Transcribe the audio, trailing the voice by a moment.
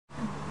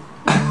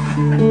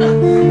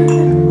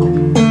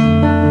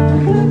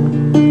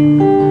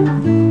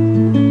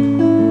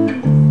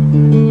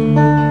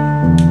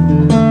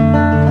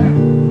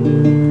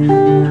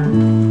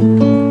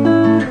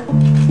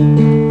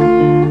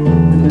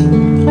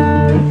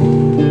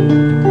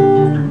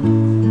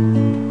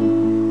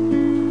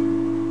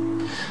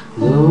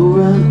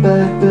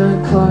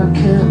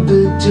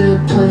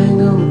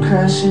Playing on the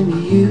crash into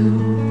you.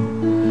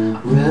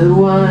 Red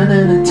wine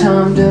and a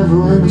time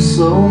devil and a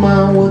slow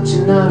mind, what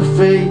you're not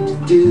afraid to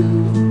do.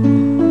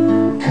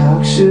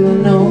 Cocksure,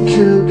 no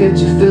kill, get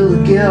you fill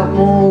the gap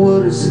more.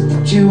 What is it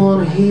that you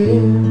wanna hear?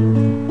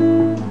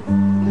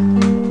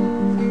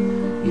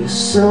 You're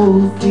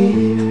so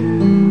dear.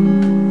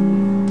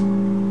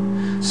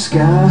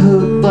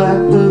 Skyhook,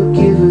 blackbook,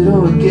 give it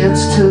or it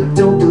gets took.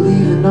 Don't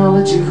believe in all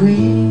that you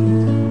read.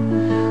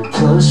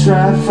 Plush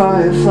ride,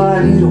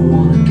 firefly, you don't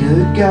want a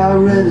good guy.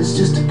 Red is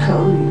just a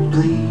color you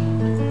bleed.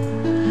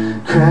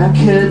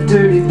 Crackhead,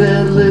 dirty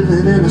bed,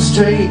 living in a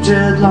straight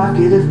dreadlock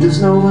it if there's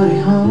nobody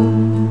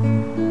home.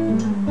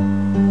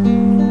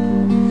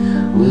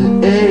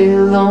 We're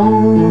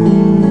alone.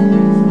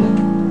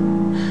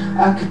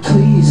 I could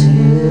please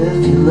you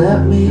if you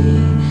let me.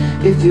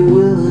 If you're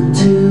willing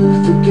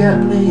to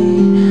forget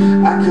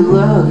me, I could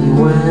love you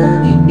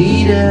when you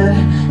need it.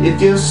 If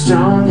you're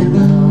strong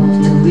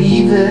enough to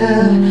leave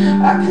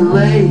it, I could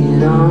lay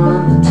it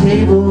on the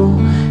table.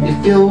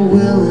 If you're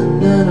willing,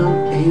 then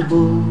I'm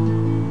able.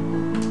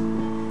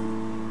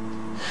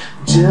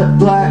 Jet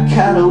black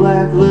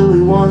Cadillac,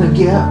 Lily, wanna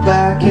get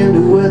back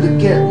into where the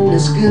getting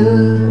is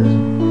good.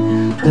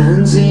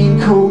 Benzene,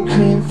 cold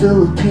cream,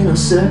 Filipino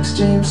sex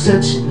dream,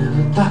 said she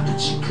never thought that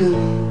she could.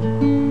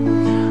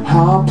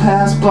 Hall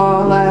pass,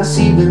 bar last,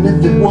 even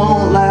if it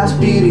won't last.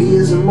 Beauty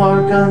is a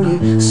mark on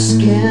your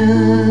skin.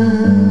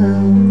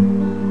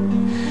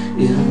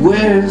 It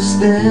wears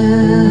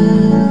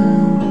thin.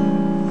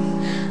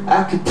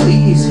 I could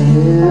please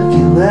you if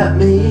you let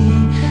me.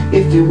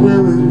 If you're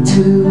willing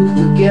to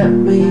forget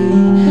me,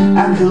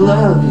 I could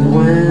love you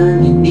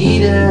when you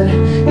need it.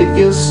 If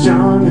you're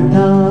strong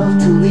enough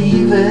to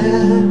leave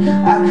it,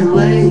 I could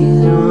lay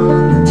it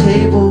on the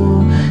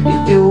table.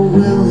 If you're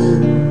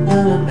willing,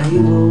 then I'm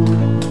able.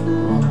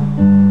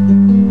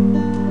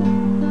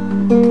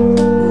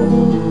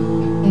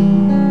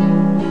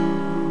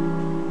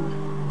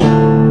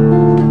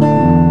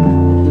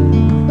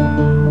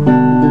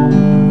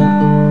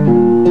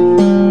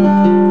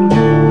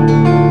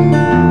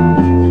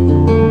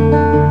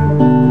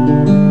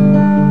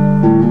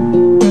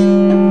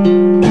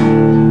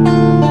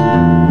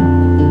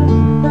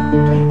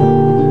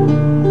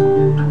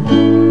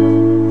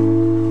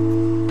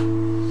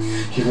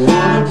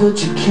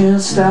 But you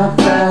can't stop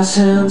fast,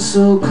 hands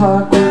so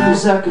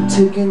clockwork like a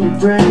tick in your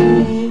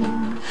brain.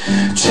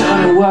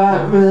 China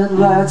white, red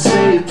lights,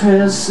 say your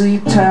prayers,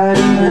 sleep tight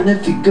even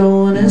if you're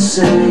going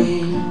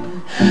insane.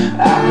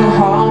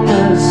 Alcohol,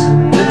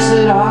 medicine, mix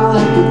it all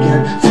up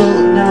again,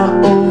 floating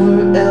out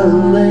over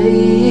LA.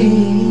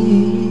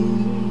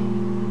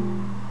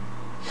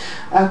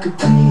 I could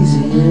please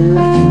you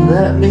if you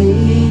let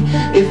me.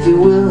 If you're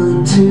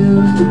willing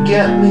to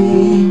forget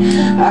me,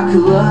 I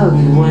could love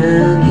you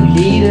when you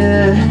need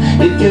it.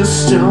 If you're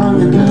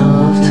strong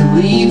enough to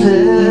leave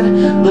it,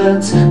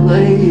 let's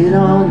lay it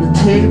on the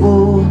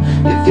table.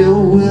 If you're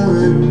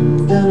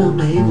willing, then I'm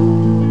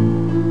able.